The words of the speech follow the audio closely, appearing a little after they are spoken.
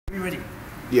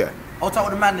Yeah. I'll tell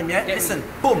the man them, yeah? Listen,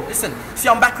 boom, listen. See,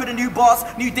 I'm back with the new bars,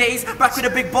 new days, back with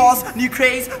the big bars, new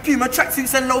craze, Puma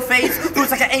tracksuits and low fades. Feels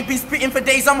like I ain't been spitting for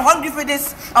days, I'm hungry for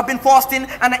this. I've been fasting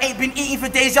and I ain't been eating for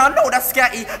days, yeah, I know that's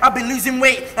scatty. I've been losing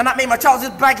weight and that made my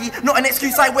trousers baggy. Not an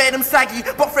excuse, I wear them saggy,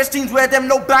 but fresh jeans wear them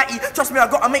no batty. Trust me, I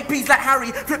gotta make peas like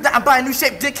Harry. Flip that and buy a new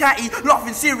shape Ducati.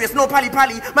 Laughing serious, no pally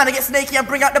pally. Man, I get snaky and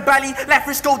bring out the bally. Like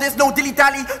Frisco, there's no dilly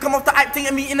dally. Come off the hype thing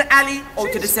and meet in the alley.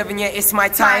 O to the 7, yeah, it's my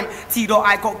time. T-Dot,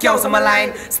 I got girls on my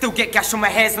line. Still get gash on my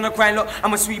hairs on the grind. Look,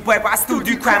 I'm a sweet boy, but I still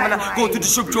do crime. And I go to the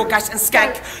shop, draw gash and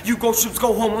skank. You go shops,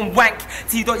 go home and wank.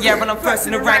 T-Dot, yeah, and I'm first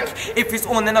in the rank. If it's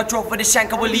on, then I drop for the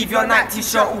shank. I will leave your night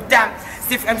t-shirt all damp.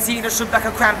 Stiff MC in the shop like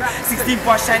a cramp. 16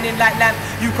 bars shining like lamp.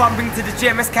 You can't bring to the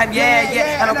GMS cam, yeah,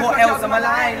 yeah. And I got L's on my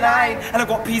line. And I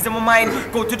got P's on my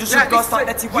mind. Go to the shop, go start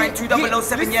that T-Wine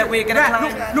 2007, yeah, we're gonna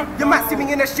climb. Look, you're massive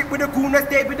in the ship with the gooners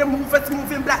there with the movers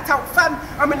moving blacked out fam.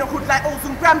 I'm in the hood like O's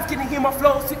and Grams, getting him my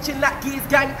flow, switching like gears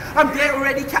gang. I'm there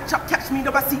already, catch up, catch me,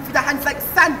 no I see for the hands like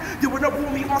sand. You wanna rule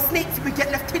me on snakes, we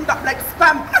get left tinned up like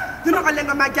spam. You're not a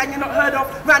lemon man gang, you're not heard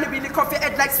of. Round and be lick off your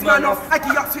head like Smirnoff. I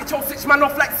get up, switch man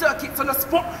off like circuits on the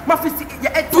spot. My fist hit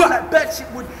your head too like bird shit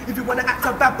would. If you wanna act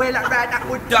a bad boy like Ride that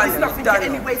would. There's nothing yet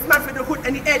anyways, man for the hood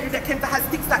and the area that came to have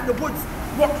sticks like the woods.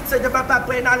 What? So the bad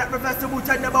boy now like reversible,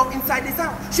 turn the boat inside his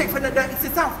out. Shape from the dirty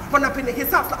his house, run up into his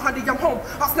house like honey, I'm home.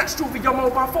 I'll snatch through with your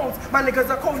mobile phones. My niggas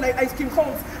are cold like ice cream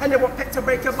cones, and they want pet to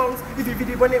break your bones. If you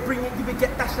really want it, bring it, you will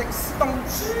get dashed like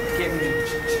stones.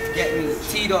 Get me,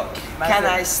 T-Dot,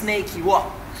 Cani, Snakey, what?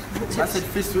 I said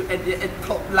fist with head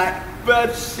clock like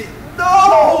bird shit.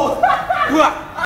 No!